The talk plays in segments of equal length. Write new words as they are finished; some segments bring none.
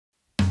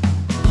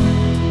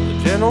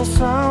gentle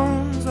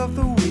sounds of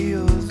the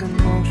wheels in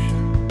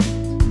motion,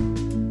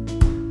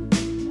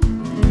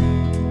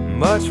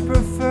 much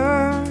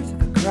prefer to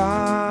the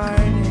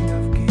grinding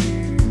of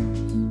gears.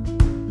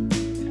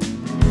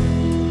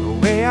 The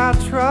way I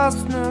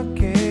trust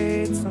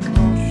negates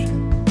emotion,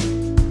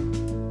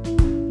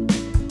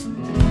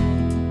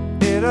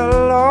 it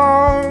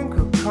alone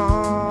could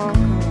conquer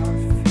our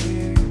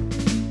fear.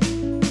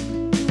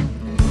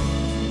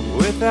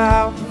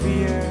 Without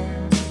fear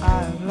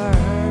I've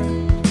learned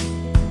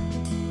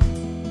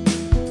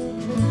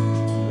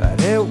that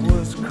it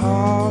was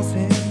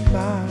causing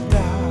my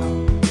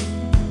doubt,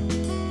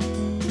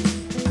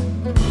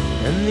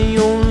 and the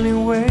only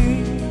way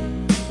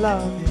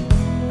love is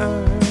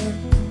earned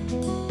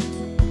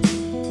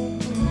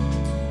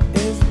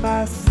is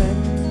by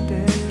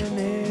sending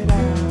it out.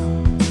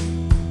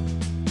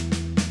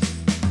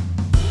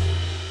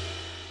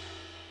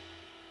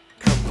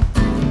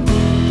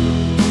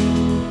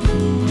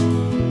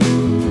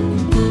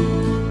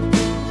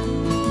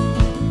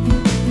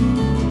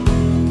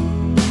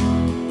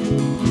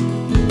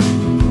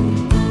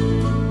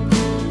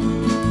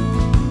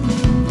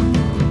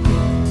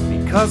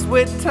 Because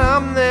with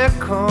time there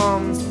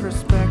comes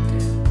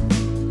perspective,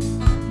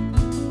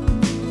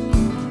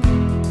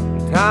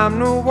 time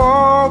to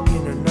walk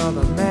in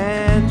another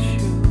man's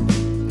shoes,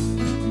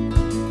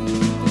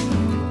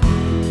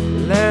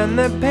 learn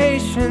the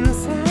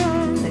patience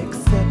and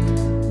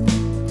acceptance,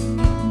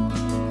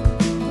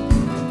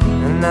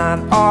 and not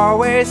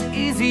always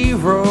easy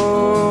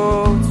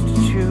roads to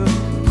choose.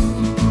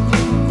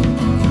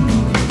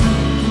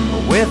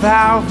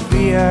 Without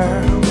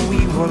fear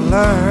we will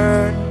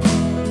learn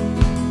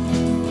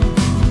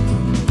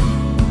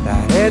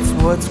it's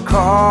what's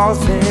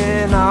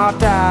causing our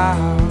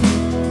doubt,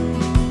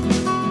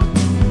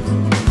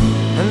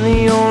 and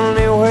the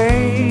only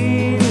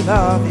way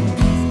love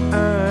is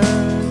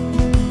earned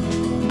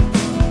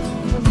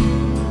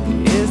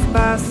is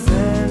by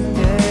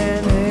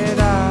sending it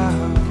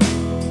out.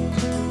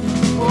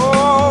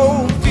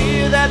 Oh,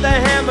 fear that the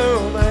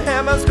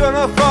hammer's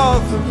gonna fall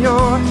from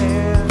your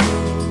hand,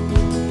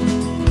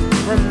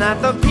 and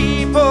that the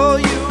people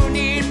you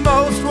need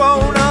most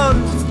won't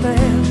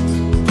understand.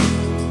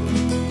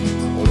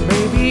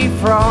 Maybe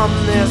from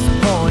this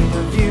point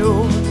of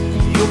view,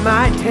 you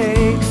might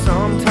take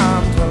some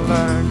time to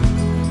learn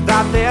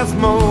that there's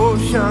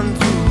motion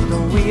to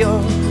the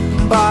wheel,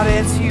 but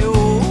it's you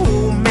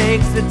who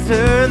makes it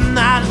turn,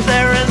 that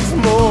there is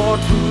more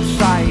to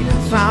sight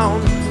and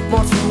sound,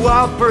 more to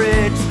a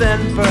bridge than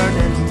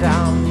burning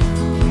down,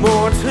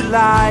 more to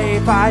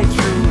life I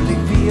truly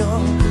feel,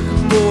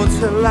 more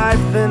to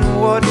life than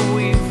what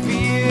we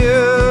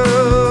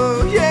feel.